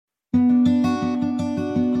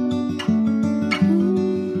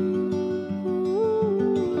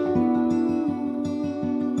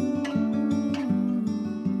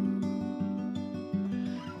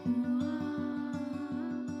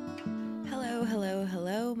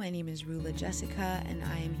Hello. My name is Rula Jessica, and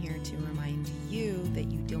I am here to remind you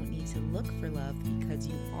that you don't need to look for love because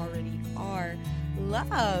you already are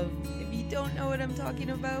love. If you don't know what I'm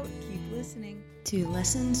talking about, keep listening to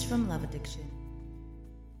Lessons from Love Addiction.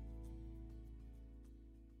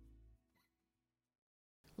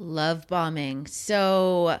 Love bombing.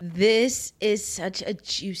 So this is such a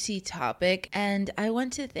juicy topic, and I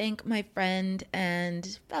want to thank my friend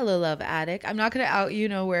and fellow love addict. I'm not going to out you,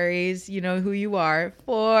 no worries. You know who you are,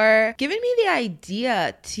 for giving me the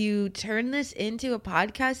idea to turn this into a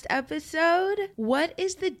podcast episode. What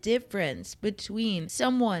is the difference between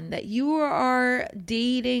someone that you are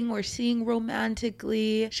dating or seeing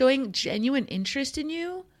romantically, showing genuine interest in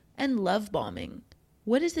you, and love bombing?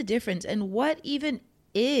 What is the difference, and what even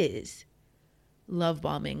is love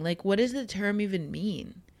bombing? Like, what does the term even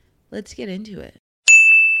mean? Let's get into it.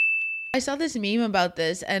 I saw this meme about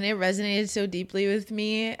this and it resonated so deeply with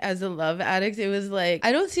me as a love addict. It was like,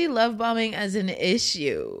 I don't see love bombing as an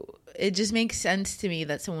issue. It just makes sense to me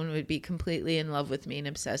that someone would be completely in love with me and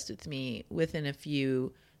obsessed with me within a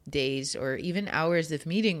few days or even hours of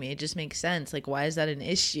meeting me. It just makes sense. Like, why is that an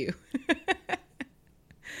issue?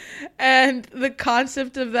 And the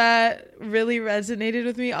concept of that really resonated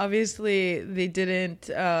with me. Obviously, they didn't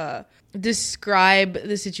describe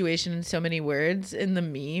the situation in so many words in the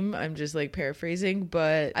meme. I'm just like paraphrasing,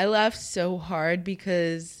 but I laughed so hard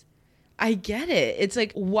because I get it. It's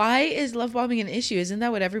like, why is love bombing an issue? Isn't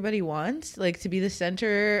that what everybody wants? Like, to be the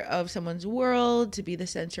center of someone's world, to be the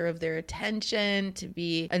center of their attention, to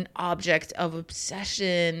be an object of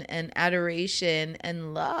obsession and adoration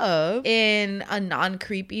and love in a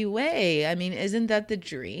non-creepy way. I mean, isn't that the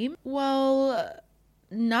dream? Well,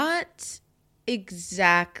 not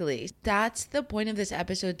exactly. That's the point of this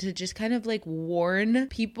episode, to just kind of like warn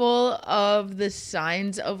people of the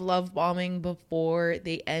signs of love bombing before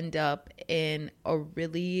they end up in a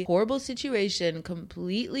really horrible situation,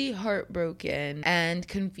 completely heartbroken and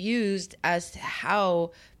confused as to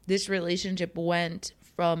how this relationship went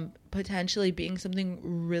from potentially being something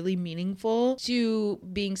really meaningful to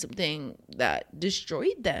being something that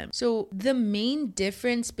destroyed them. So the main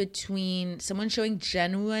difference between someone showing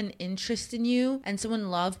genuine interest in you and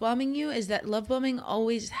someone love bombing you is that love bombing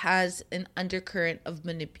always has an undercurrent of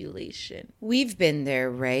manipulation. We've been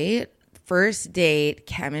there, right? First date,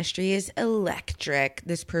 chemistry is electric.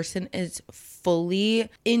 This person is fully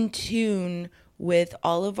in tune with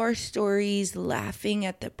all of our stories, laughing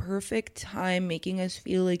at the perfect time, making us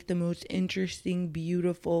feel like the most interesting,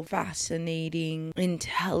 beautiful, fascinating,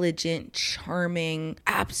 intelligent, charming,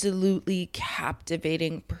 absolutely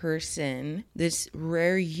captivating person. This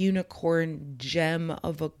rare unicorn gem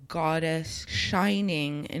of a goddess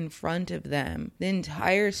shining in front of them. The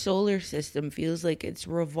entire solar system feels like it's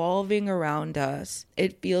revolving around us.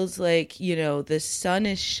 It feels like, the sun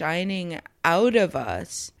is shining out of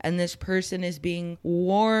us, and this person is being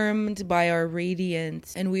warmed by our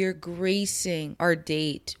radiance, and we are gracing our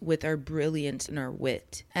date with our brilliance and our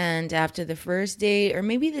wit. And after the first date, or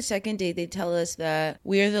maybe the second date, they tell us that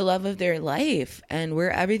we are the love of their life and we're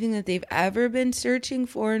everything that they've ever been searching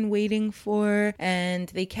for and waiting for, and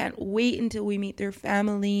they can't wait until we meet their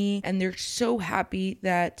family, and they're so happy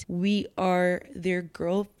that we are their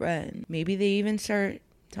girlfriend. Maybe they even start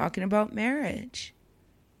talking about marriage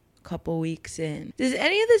couple weeks in. Does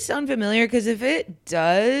any of this sound familiar? Because if it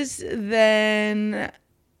does, then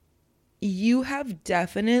you have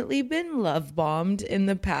definitely been love bombed in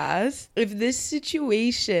the past. If this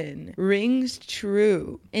situation rings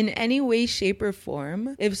true in any way, shape, or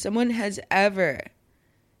form, if someone has ever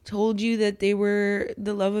told you that they were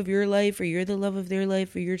the love of your life, or you're the love of their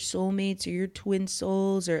life, or your soulmates, or your twin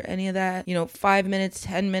souls, or any of that, 5 minutes,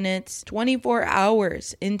 10 minutes, 24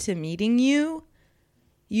 hours into meeting you,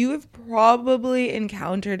 you have probably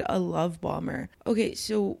encountered a love bomber. Okay,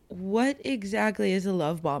 so what exactly is a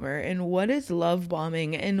love bomber, and what is love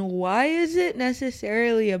bombing, and why is it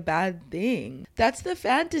necessarily a bad thing? That's the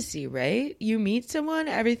fantasy, right? You meet someone,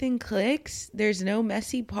 everything clicks, there's no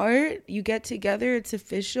messy part, you get together, it's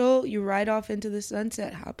official, you ride off into the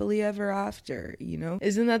sunset happily ever after,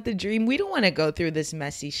 Isn't that the dream? We don't want to go through this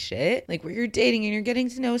messy shit, like where you're dating and you're getting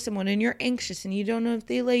to know someone and you're anxious and you don't know if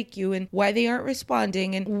they like you and why they aren't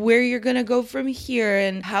responding and where you're gonna go from here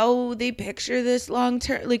and how they picture this long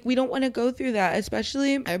term. Like, we don't want to go through that.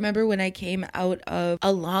 Especially, I remember when I came out of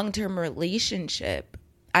a long-term relationship,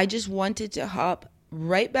 I just wanted to hop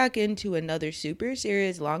right back into another super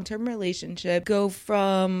serious long-term relationship, go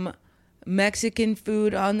from Mexican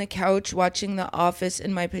food on the couch watching The Office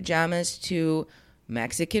in my pajamas to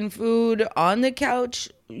Mexican food on the couch,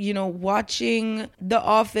 watching The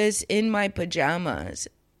Office in my pajamas.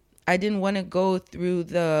 I didn't want to go through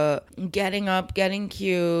the getting up, getting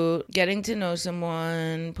cute, getting to know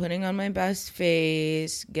someone, putting on my best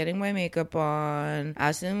face, getting my makeup on,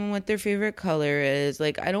 asking them what their favorite color is.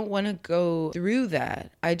 Like, I don't want to go through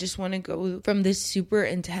that. I just want to go from this super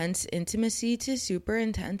intense intimacy to super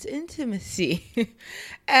intense intimacy.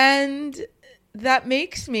 And that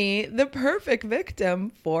makes me the perfect victim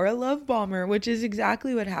for a love bomber, which is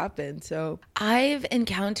exactly what happened. So I've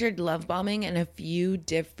encountered love bombing in a few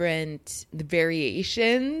different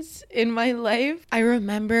variations in my life. I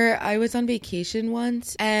remember I was on vacation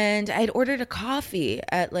once and I'd ordered a coffee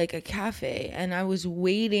at like a cafe, and I was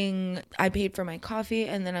waiting. I paid for my coffee,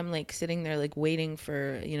 and then I'm like sitting there like waiting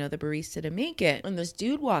for, you know, the barista to make it. And this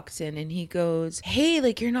dude walks in and he goes, "Hey,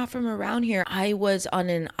 like, you're not from around here." I was on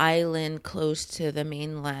an island close to the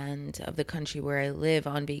mainland of the country where I live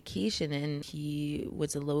on vacation, and he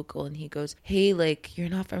was a local, and he goes, "Hey, like, you're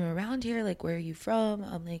not from around here, like, where are you from?"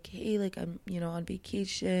 I'm like, "Hey, like, I'm, you know, on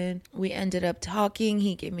vacation." We ended up talking.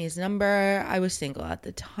 He gave me his number. I was single at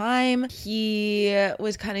the time. He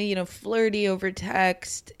was kind of, you know, flirty over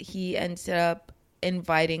text. He ended up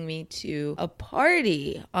inviting me to a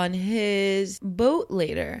party on his boat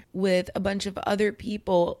later with a bunch of other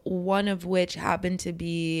people, one of which happened to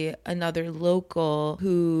be another local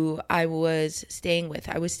who I was staying with.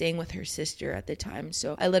 I was staying with her sister at the time.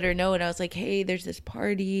 So I let her know, and I was like, "Hey, there's this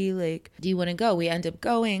party. Like, do you want to go?" We end up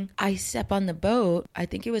going. I step on the boat. I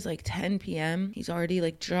think it was like 10 p.m. He's already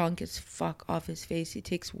like drunk as fuck off his face. He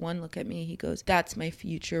takes one look at me. He goes, "That's my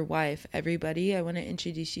future wife. Everybody, I want to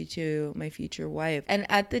introduce you to my future wife." And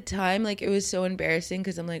at the time, like, it was so embarrassing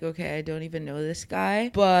because I'm like, okay, I don't even know this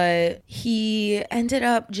guy. But he ended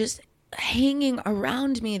up just hanging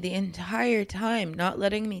around me the entire time, not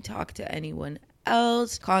letting me talk to anyone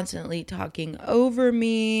else, constantly talking over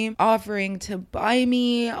me, offering to buy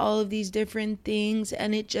me all of these different things.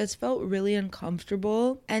 And it just felt really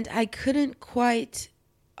uncomfortable. And I couldn't quite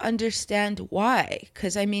understand why,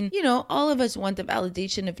 because I mean, you know, all of us want the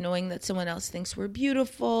validation of knowing that someone else thinks we're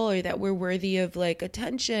beautiful or that we're worthy of like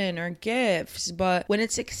attention or gifts. But when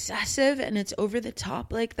it's excessive and it's over the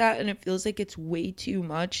top like that, and it feels like it's way too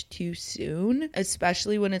much too soon,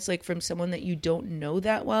 especially when it's like from someone that you don't know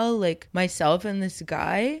that well, like myself and this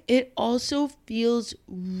guy, it also feels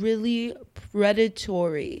really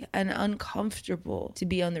predatory and uncomfortable to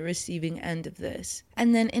be on the receiving end of this.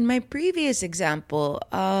 And then in my previous example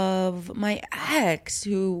of my ex,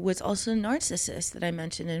 who was also a narcissist that I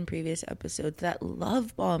mentioned in previous episodes, that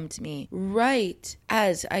love bombed me right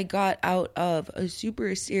as I got out of a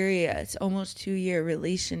super serious, almost 2-year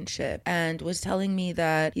relationship, and was telling me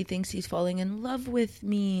that he thinks he's falling in love with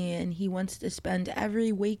me and he wants to spend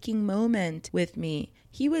every waking moment with me.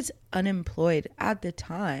 He was unemployed at the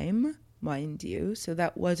time, mind you, so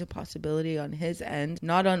that was a possibility on his end,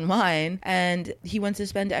 not on mine. And he wants to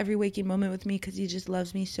spend every waking moment with me because he just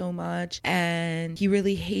loves me so much. And he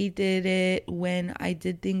really hated it when I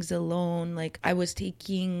did things alone. Like, I was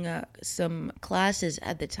taking some classes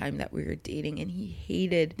at the time that we were dating, and he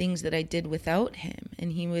hated things that I did without him.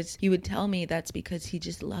 And he would tell me that's because he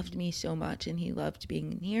just loved me so much and he loved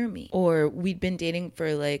being near me. Or we'd been dating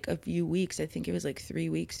for like a few weeks. I think it was like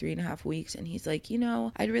 3.5 weeks. And he's like, "You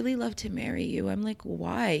know, I'd really love to marry you." I'm like,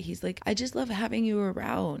 "Why?" He's like, "I just love having you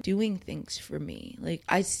around, doing things for me. Like,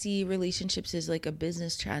 I see relationships as like a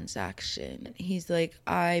business transaction." He's like,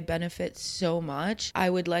 "I benefit so much. I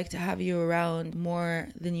would like to have you around more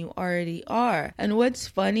than you already are." And what's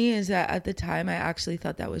funny is that at the time, I actually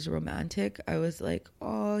thought that was romantic. I was like,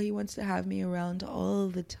 oh, he wants to have me around all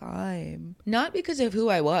the time. Not because of who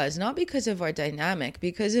I was, not because of our dynamic,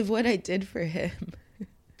 because of what I did for him.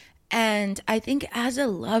 And I think as a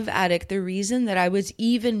love addict, the reason that I was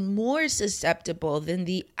even more susceptible than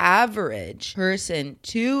the average person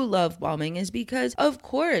to love bombing is because, of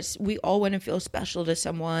course, we all want to feel special to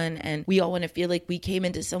someone, and we all want to feel like we came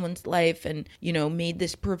into someone's life and, you know, made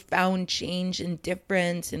this profound change and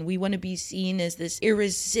difference. And we want to be seen as this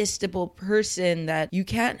irresistible person that you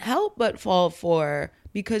can't help but fall for,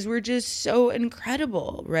 because we're just so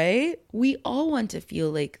incredible, right? We all want to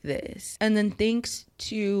feel like this. And then thanks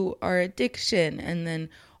to our addiction, and then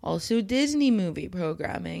also Disney movie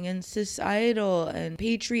programming and societal and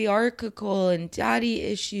patriarchal and daddy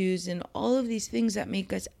issues and all of these things that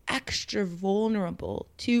make us extra vulnerable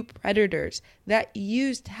to predators that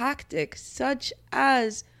use tactics such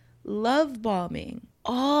as love bombing.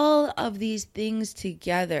 All of these things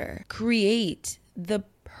together create the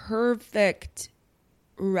perfect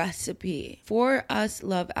recipe for us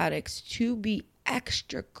love addicts to be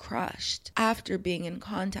extra crushed after being in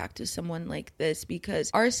contact with someone like this because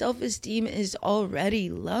our self-esteem is already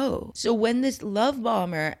low. So when this love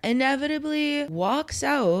bomber inevitably walks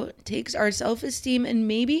out, takes our self-esteem and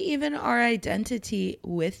maybe even our identity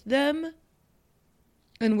with them,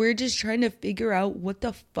 and we're just trying to figure out what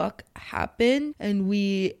the fuck happened, and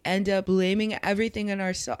we end up blaming everything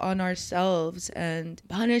on ourselves and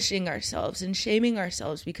punishing ourselves and shaming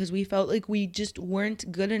ourselves because we felt like we just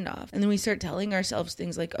weren't good enough. And then we start telling ourselves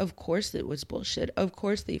things like, of course it was bullshit. Of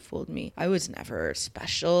course they fooled me. I was never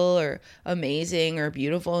special or amazing or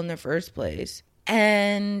beautiful in the first place.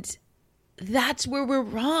 And that's where we're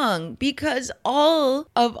wrong, because all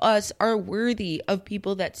of us are worthy of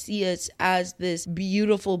people that see us as this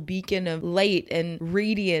beautiful beacon of light and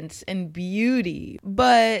radiance and beauty.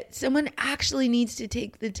 But someone actually needs to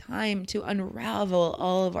take the time to unravel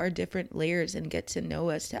all of our different layers and get to know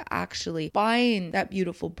us, to actually find that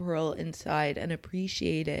beautiful pearl inside and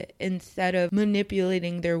appreciate it, instead of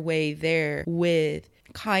manipulating their way there with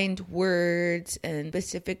kind words and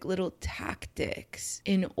specific little tactics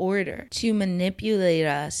in order to manipulate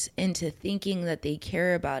us into thinking that they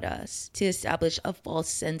care about us, to establish a false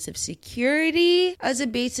sense of security as a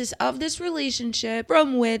basis of this relationship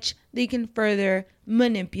from which they can further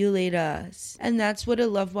manipulate us. And that's what a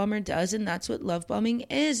love bomber does, and that's what love bombing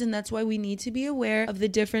is. And that's why we need to be aware of the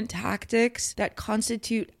different tactics that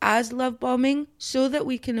constitute as love bombing so that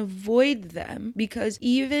we can avoid them. Because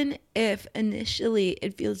even if initially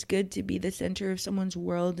it feels good to be the center of someone's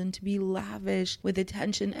world and to be lavish with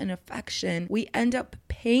attention and affection, we end up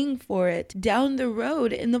paying for it down the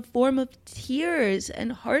road in the form of tears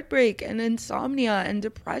and heartbreak and insomnia and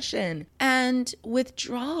depression and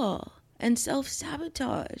withdrawal and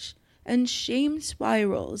self-sabotage and shame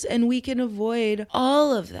spirals. And we can avoid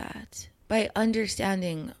all of that by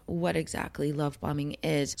understanding what exactly love bombing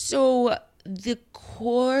is. So the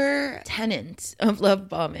core tenets of love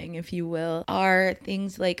bombing, if you will, are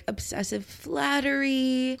things like obsessive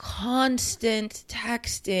flattery, constant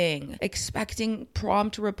texting, expecting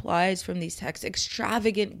prompt replies from these texts,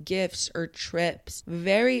 extravagant gifts or trips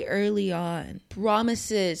very early on,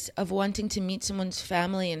 promises of wanting to meet someone's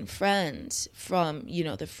family and friends from,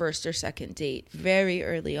 the first or second date very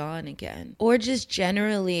early on again, or just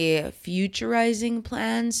generally futurizing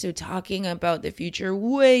plans. So talking about the future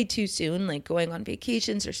way too soon, like going on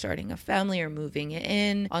vacations or starting a family or moving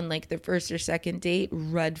in on like the first or second date,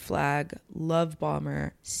 red flag, love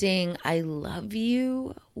bomber. Saying I love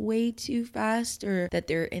you way too fast, or that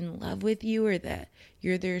they're in love with you, or that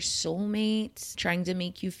you're their soulmate, trying to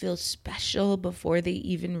make you feel special before they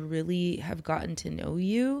even really have gotten to know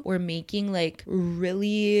you, or making like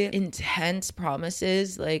really intense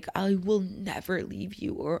promises like I will never leave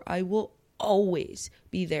you, or I will always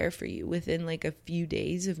be there for you within like a few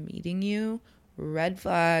days of meeting you. Red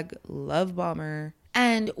flag, love bomber.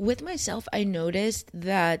 And with myself, I noticed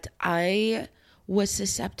that I was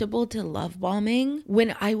susceptible to love bombing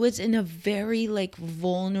when I was in a very like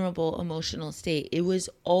vulnerable emotional state. It was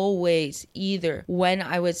always either when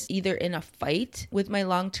I was either in a fight with my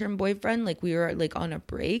long-term boyfriend, like we were like on a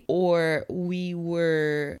break, or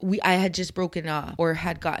I had just broken up or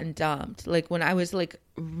had gotten dumped, like when I was like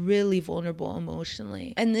really vulnerable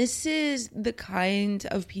emotionally. And this is the kind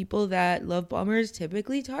of people that love bombers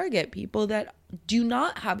typically target, people that do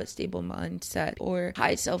not have a stable mindset or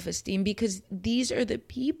high self-esteem, because these are the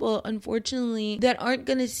people, unfortunately, that aren't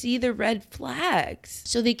going to see the red flags.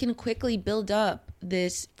 So they can quickly build up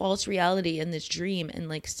this false reality and this dream and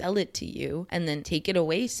like sell it to you and then take it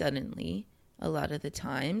away suddenly a lot of the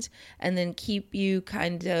times, and then keep you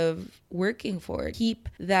kind of working for it. Keep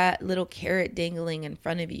that little carrot dangling in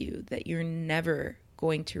front of you that you're never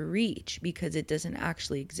going to reach because it doesn't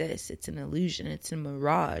actually exist. It's an illusion. It's a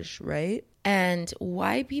mirage, right? And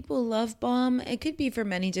why people love bomb, it could be for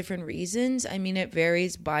many different reasons. I mean, it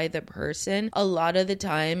varies by the person. A lot of the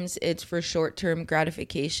times it's for short-term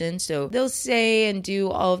gratification. So they'll say and do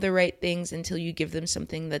all of the right things until you give them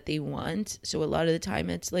something that they want. So a lot of the time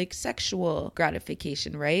it's like sexual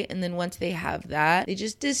gratification, right? And then once they have that, they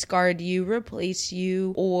just discard you, replace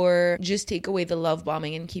you, or just take away the love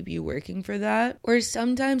bombing and keep you working for that. Or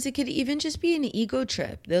sometimes it could even just be an ego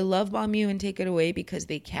trip. They'll love bomb you and take it away because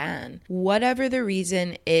they can. Whatever the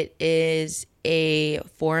reason, it is a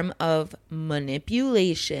form of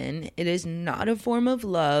manipulation. It is not a form of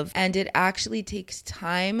love, and it actually takes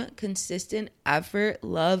time, consistent effort,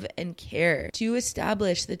 love, and care to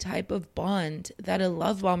establish the type of bond that a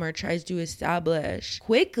love bomber tries to establish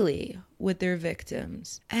quickly with their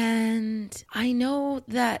victims. And I know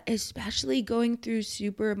that especially going through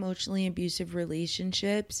super emotionally abusive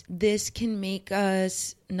relationships, this can make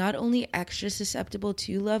us not only extra susceptible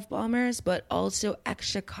to love bombers, but also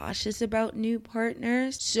extra cautious about new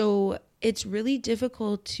partners. So it's really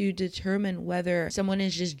difficult to determine whether someone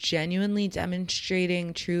is just genuinely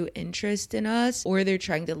demonstrating true interest in us or they're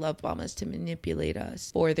trying to love bomb us to manipulate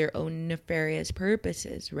us for their own nefarious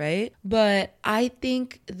purposes, right? But I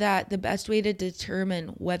think that the best way to determine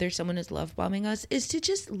whether someone is love bombing us is to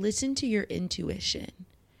just listen to your intuition.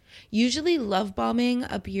 Usually love bombing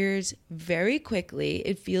appears very quickly.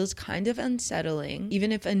 It feels kind of unsettling,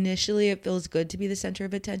 even if initially it feels good to be the center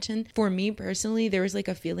of attention. For me personally, there was like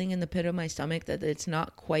a feeling in the pit of my stomach that it's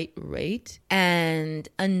not quite right. And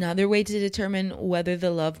another way to determine whether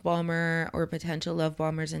the love bomber or potential love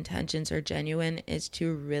bomber's intentions are genuine is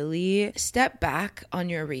to really step back on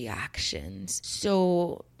your reactions.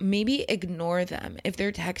 So maybe ignore them. If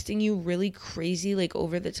they're texting you really crazy, like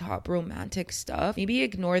over the top romantic stuff, maybe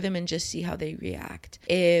ignore them and just see how they react.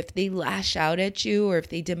 If they lash out at you or if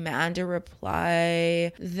they demand a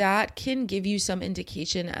reply, that can give you some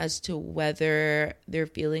indication as to whether their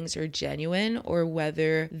feelings are genuine or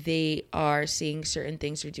whether they are saying certain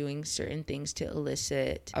things or doing certain things to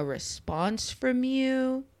elicit a response from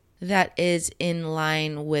you that is in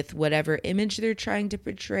line with whatever image they're trying to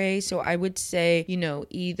portray. So I would say,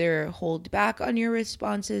 either hold back on your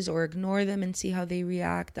responses or ignore them and see how they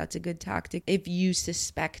react. That's a good tactic if you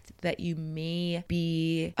suspect that you may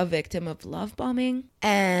be a victim of love bombing.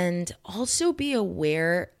 And also be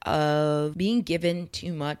aware of being given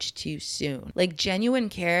too much too soon. Like genuine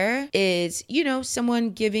care is,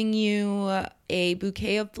 someone giving you a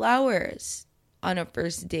bouquet of flowers on a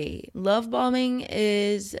first date. Love bombing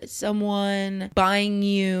is someone buying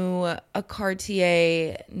you a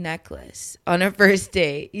Cartier necklace on a first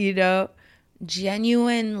date,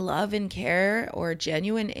 Genuine love and care or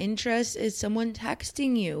genuine interest is someone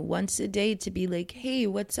texting you once a day to be like, hey,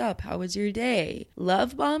 what's up? How was your day?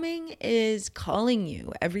 Love bombing is calling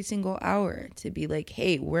you every single hour to be like,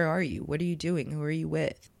 hey, where are you? What are you doing? Who are you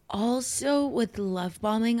with? Also, with love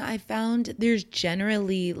bombing, I found there's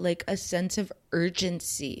generally like a sense of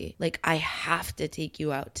urgency. Like, I have to take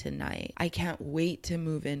you out tonight. I can't wait to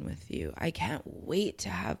move in with you. I can't wait to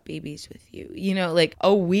have babies with you. Like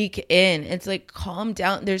a week in, it's like, calm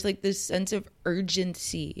down. There's like this sense of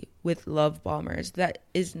urgency with love bombers that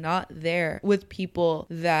is not there with people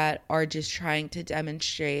that are just trying to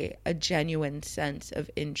demonstrate a genuine sense of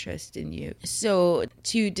interest in you. So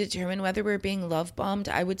to determine whether we're being love bombed,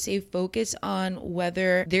 I would say focus on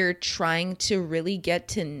whether they're trying to really get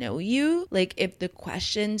to know you. Like if the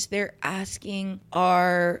questions they're asking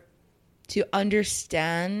are to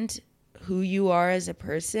understand who you are as a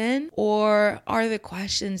person, or are the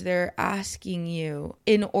questions they're asking you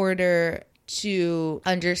in order to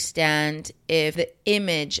understand if the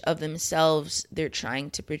image of themselves they're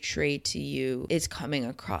trying to portray to you is coming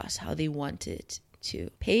across how they want it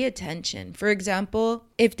to. Pay attention. For example,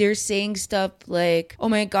 if they're saying stuff like, oh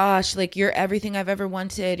my gosh, like you're everything I've ever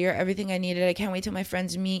wanted, you're everything I needed, I can't wait till my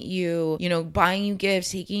friends meet you, buying you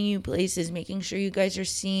gifts, taking you places, making sure you guys are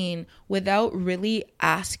seen, without really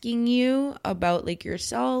asking you about like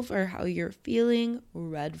yourself or how you're feeling,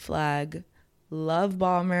 red flag, love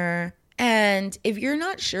bomber. And if you're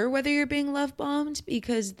not sure whether you're being love bombed,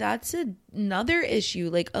 because that's another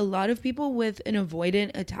issue, like a lot of people with an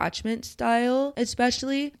avoidant attachment style,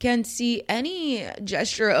 especially, can see any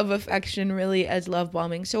gesture of affection really as love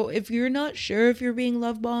bombing. So if you're not sure if you're being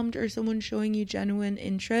love bombed or someone showing you genuine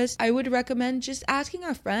interest, I would recommend just asking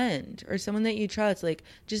a friend or someone that you trust, like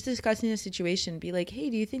just discussing the situation. Be like,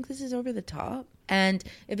 hey, do you think this is over the top? And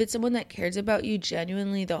if it's someone that cares about you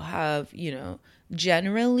genuinely, they'll have,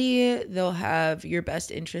 generally they'll have your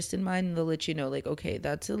best interest in mind, and they'll let you know like, okay,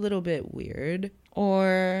 that's a little bit weird,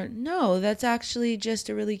 or no, that's actually just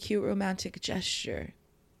a really cute romantic gesture.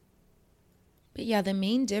 But yeah, the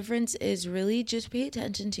main difference is really just pay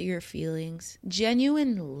attention to your feelings.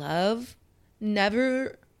 Genuine love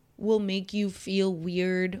never will make you feel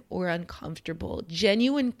weird or uncomfortable.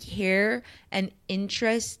 Genuine care and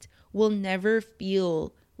interest will never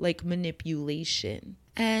feel like manipulation.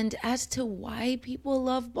 And as to why people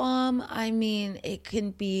love bomb, I mean, it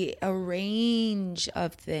can be a range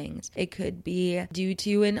of things. It could be due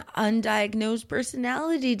to an undiagnosed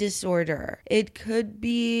personality disorder. It could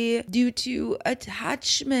be due to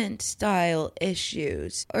attachment style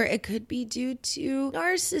issues, or it could be due to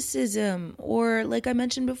narcissism, or like I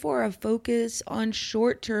mentioned before, a focus on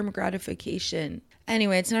short-term gratification.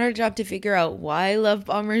 Anyway, it's not our job to figure out why love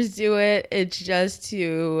bombers do it. It's just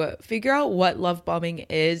to figure out what love bombing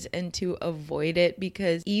is and to avoid it,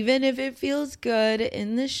 because even if it feels good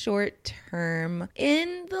in the short term,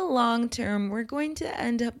 in the long term, we're going to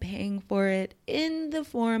end up paying for it in the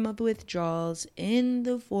form of withdrawals, in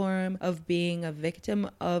the form of being a victim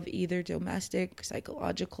of either domestic,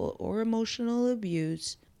 psychological, or emotional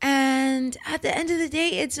abuse. And at the end of the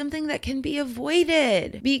day, it's something that can be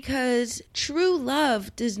avoided, because true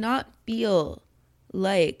love does not feel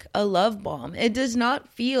like a love bomb. It does not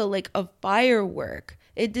feel like a firework.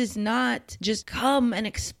 It does not just come and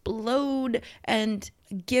explode and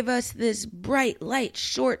give us this bright light,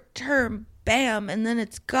 short term, bam, and then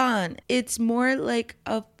it's gone. It's more like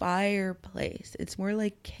a fireplace. It's more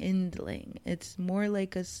like kindling. It's more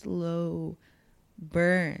like a slow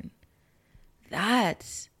burn.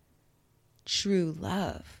 That's true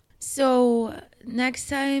love. So next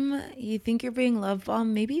time you think you're being love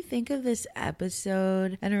bombed, maybe think of this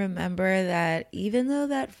episode and remember that even though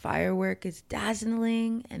that firework is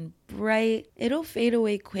dazzling and bright, it'll fade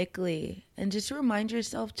away quickly. And just remind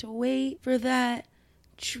yourself to wait for that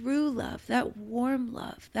true love, that warm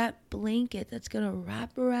love, that blanket that's going to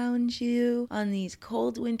wrap around you on these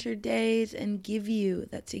cold winter days and give you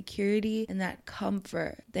that security and that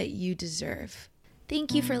comfort that you deserve.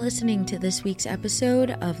 Thank you for listening to this week's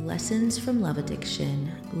episode of Lessons from Love Addiction.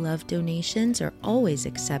 Love donations are always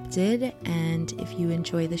accepted, and if you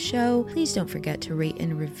enjoy the show, please don't forget to rate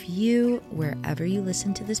and review wherever you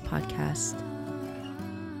listen to this podcast.